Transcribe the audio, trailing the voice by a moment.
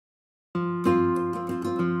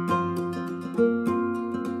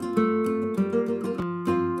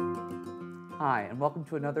welcome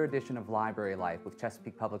to another edition of Library Life with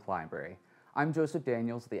Chesapeake Public Library. I'm Joseph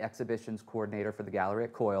Daniels, the exhibitions coordinator for the gallery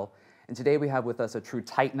at Coyle, and today we have with us a true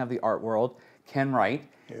titan of the art world, Ken Wright.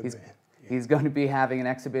 He's going to be having an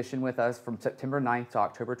exhibition with us from September 9th to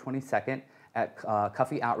October 22nd at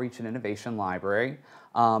Cuffee Outreach and Innovation Library.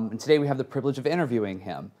 And today we have the privilege of interviewing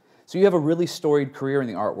him. So you have a really storied career in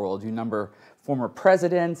the art world. You number former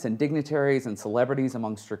presidents and dignitaries and celebrities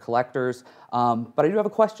amongst your collectors. But I do have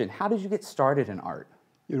a question. How did you get started in art?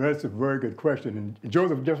 You know, that's a very good question. And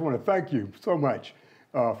Joseph, I just want to thank you so much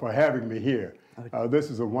for having me here. This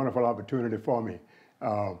is a wonderful opportunity for me.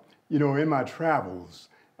 You know, in my travels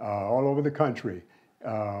all over the country,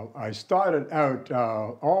 I started out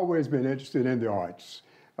always been interested in the arts.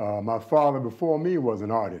 My father before me was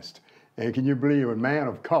an artist. And can you believe a man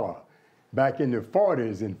of color back in the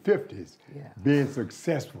 40s and 50s being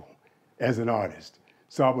successful as an artist?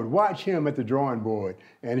 So I would watch him at the drawing board,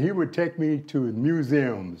 and he would take me to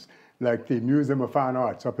museums, like the Museum of Fine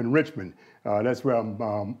Arts up in Richmond. That's where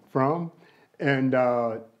I'm from. And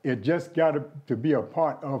it just got to be a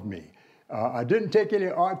part of me. I didn't take any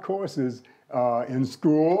art courses in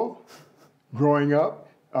school growing up.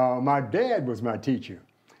 My dad was my teacher.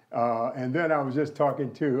 And then I was just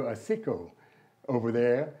talking to Asiko over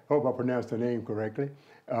there, hope I pronounced her name correctly,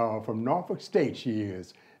 from Norfolk State she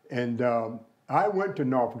is. And I went to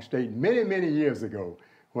Norfolk State many, many years ago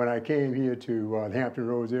when I came here to the Hampton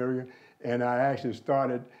Roads area, and I actually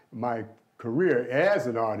started my career as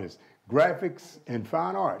an artist, graphics and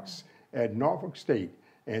fine arts at Norfolk State.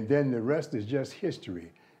 And then the rest is just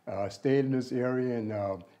history. Stayed in this area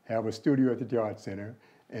and have a studio at the Art Center,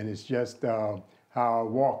 and it's just how I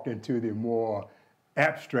walked into the more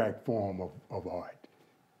abstract form of art.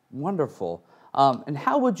 Wonderful. And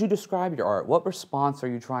how would you describe your art? What response are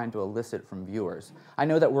you trying to elicit from viewers? I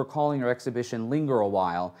know that we're calling your exhibition Linger A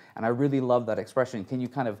While, and I really love that expression. Can you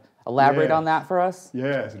kind of elaborate on that for us?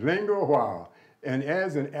 Yes, Linger A While. And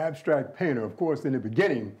as an abstract painter, of course, in the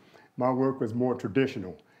beginning, my work was more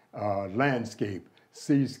traditional, landscape,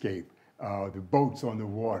 seascape, the boats on the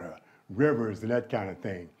water, rivers, and that kind of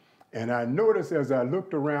thing. And I noticed as I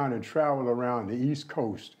looked around and traveled around the East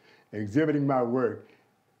Coast exhibiting my work,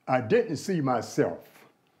 I didn't see myself.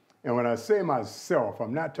 And when I say myself,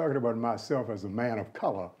 I'm not talking about myself as a man of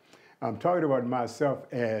color. I'm talking about myself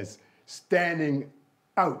as standing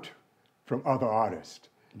out from other artists.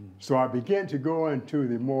 So I began to go into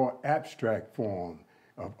the more abstract form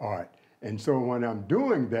of art. And so when I'm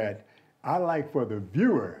doing that, I like for the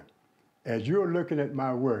viewer, as you're looking at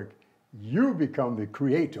my work, you become the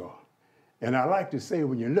creator. And I like to say,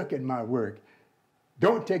 when you look at my work,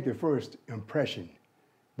 don't take the first impression,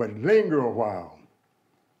 but linger a while.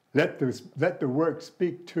 Let the work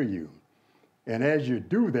speak to you. And as you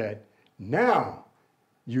do that, now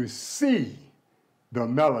you see the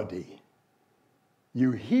melody.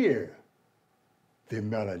 You hear the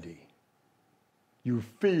melody. You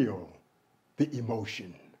feel the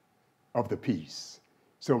emotion of the piece.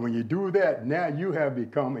 So when you do that, now you have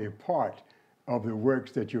become a part of the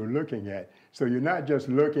works that you're looking at. So you're not just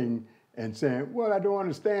looking and saying, well, I don't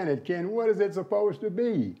understand it, Ken. What is it supposed to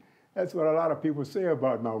be? That's what a lot of people say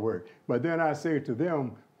about my work. But then I say to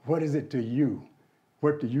them, what is it to you?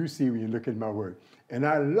 What do you see when you look at my work? And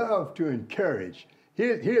I love to encourage.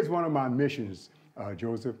 Here's one of my missions,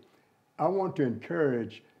 Joseph. I want to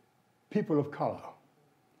encourage people of color.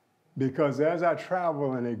 Because as I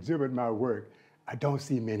travel and exhibit my work, I don't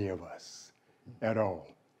see many of us at all.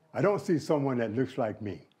 I don't see someone that looks like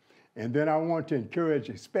me. And then I want to encourage,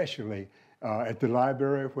 especially at the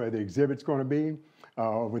library where the exhibit's going to be,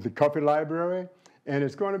 with the Cuffee Library. And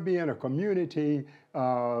it's going to be in a community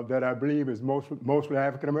that I believe is mostly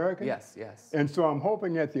African American. Yes, yes. And so I'm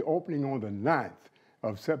hoping at the opening on the 9th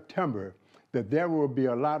of September that there will be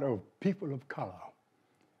a lot of people of color,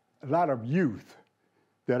 a lot of youth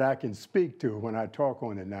that I can speak to when I talk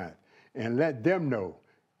on the 9th and let them know.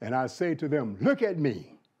 And I say to them, look at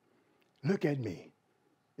me. Look at me.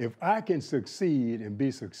 If I can succeed and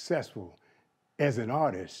be successful as an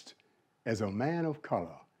artist, as a man of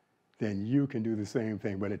color, then you can do the same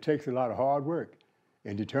thing. But it takes a lot of hard work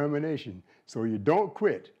and determination. So you don't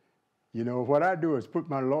quit. You know, what I do is put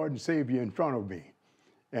my Lord and Savior in front of me,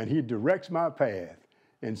 and he directs my path.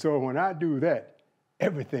 And so when I do that,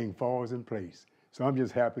 everything falls in place. So I'm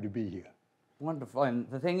just happy to be here. Wonderful. And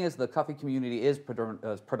the thing is, the Cuffee community is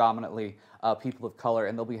predominantly people of color,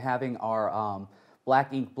 and they'll be having our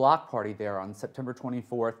Black Ink Block Party there on September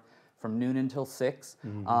 24th from noon until 6.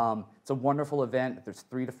 It's a wonderful event. There's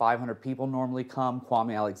 300 to 500 people normally come.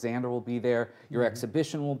 Kwame Alexander will be there. Your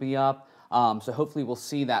exhibition will be up. So hopefully we'll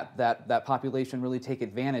see that population really take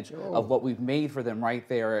advantage of what we've made for them right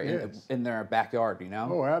there in their backyard, you know?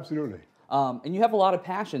 Oh, absolutely. And you have a lot of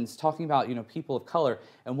passions talking about, you know, people of color,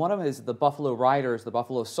 and one of them is the Buffalo Riders, the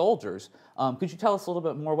Buffalo Soldiers. Could you tell us a little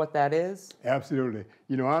bit more what that is? Absolutely.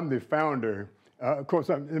 You know, I'm the founder. Of course,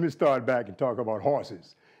 let me start back and talk about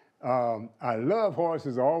horses. I love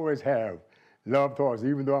horses, I always have loved horses,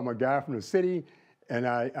 even though I'm a guy from the city, and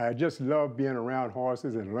I just love being around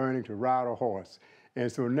horses and learning to ride a horse. And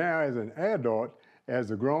so now as an adult,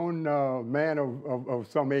 as a grown man of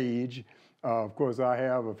some age, of course,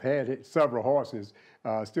 I've had several horses.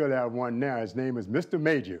 Still have one now. His name is Mr.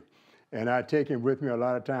 Major. And I take him with me a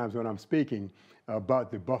lot of times when I'm speaking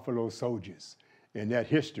about the Buffalo Soldiers and that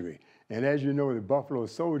history. And as you know, the Buffalo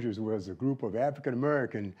Soldiers was a group of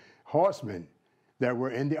African-American horsemen that were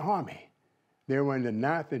in the Army. They were in the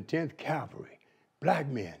 9th and 10th Cavalry, black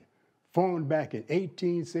men, formed back in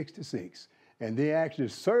 1866. And they actually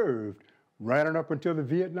served right on up until the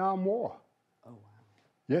Vietnam War. Oh, wow.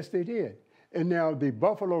 Yes, they did. And now the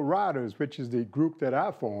Buffalo Riders, which is the group that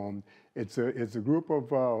I formed, it's a group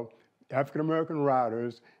of African-American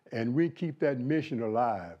riders, and we keep that mission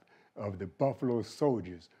alive of the Buffalo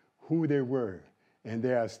Soldiers, who they were. And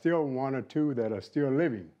there are still one or two that are still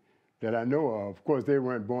living that I know of. Of course, they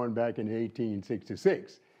weren't born back in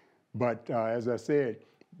 1866. But as I said,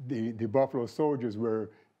 the Buffalo Soldiers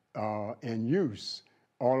were in use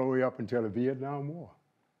all the way up until the Vietnam War.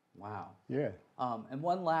 Wow. Yeah. And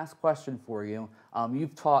one last question for you.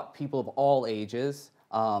 You've taught people of all ages,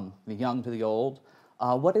 the young to the old.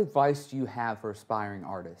 What advice do you have for aspiring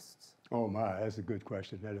artists? Oh my, that's a good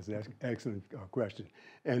question. That is an excellent question.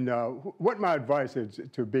 And what my advice is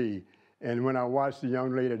to be, and when I watched the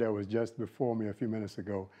young lady that was just before me a few minutes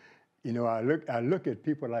ago, you know, I look at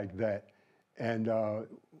people like that, and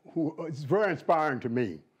it's very inspiring to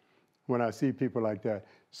me when I see people like that.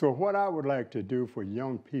 So what I would like to do for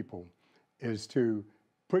young people is to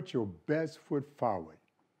put your best foot forward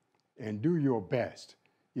and do your best.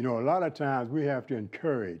 You know, a lot of times we have to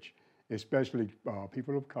encourage, especially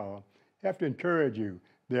people of color, have to encourage you.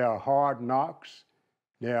 There are hard knocks,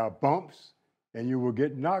 there are bumps, and you will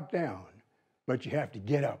get knocked down, but you have to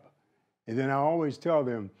get up. And then I always tell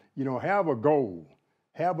them, you know, have a goal,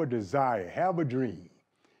 have a desire, have a dream,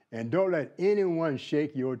 and don't let anyone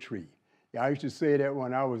shake your tree. I used to say that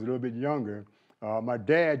when I was a little bit younger. My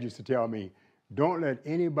dad used to tell me, don't let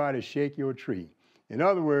anybody shake your tree. In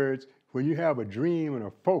other words, when you have a dream and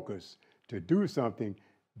a focus to do something,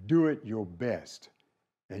 do it your best,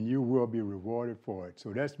 and you will be rewarded for it.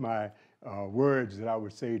 So that's my words that I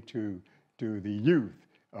would say to the youth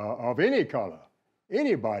of any color,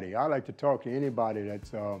 anybody. I like to talk to anybody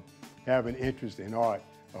that's have an interest in art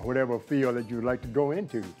or whatever field that you'd like to go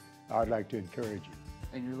into. I'd like to encourage you.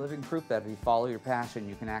 And you're living proof that if you follow your passion,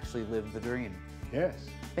 you can actually live the dream. Yes.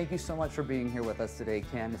 Thank you so much for being here with us today,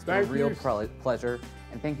 Ken. It's been a real pleasure.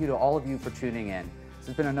 And thank you to all of you for tuning in. This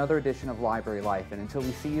has been another edition of Library Life. And until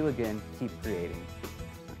we see you again, keep creating.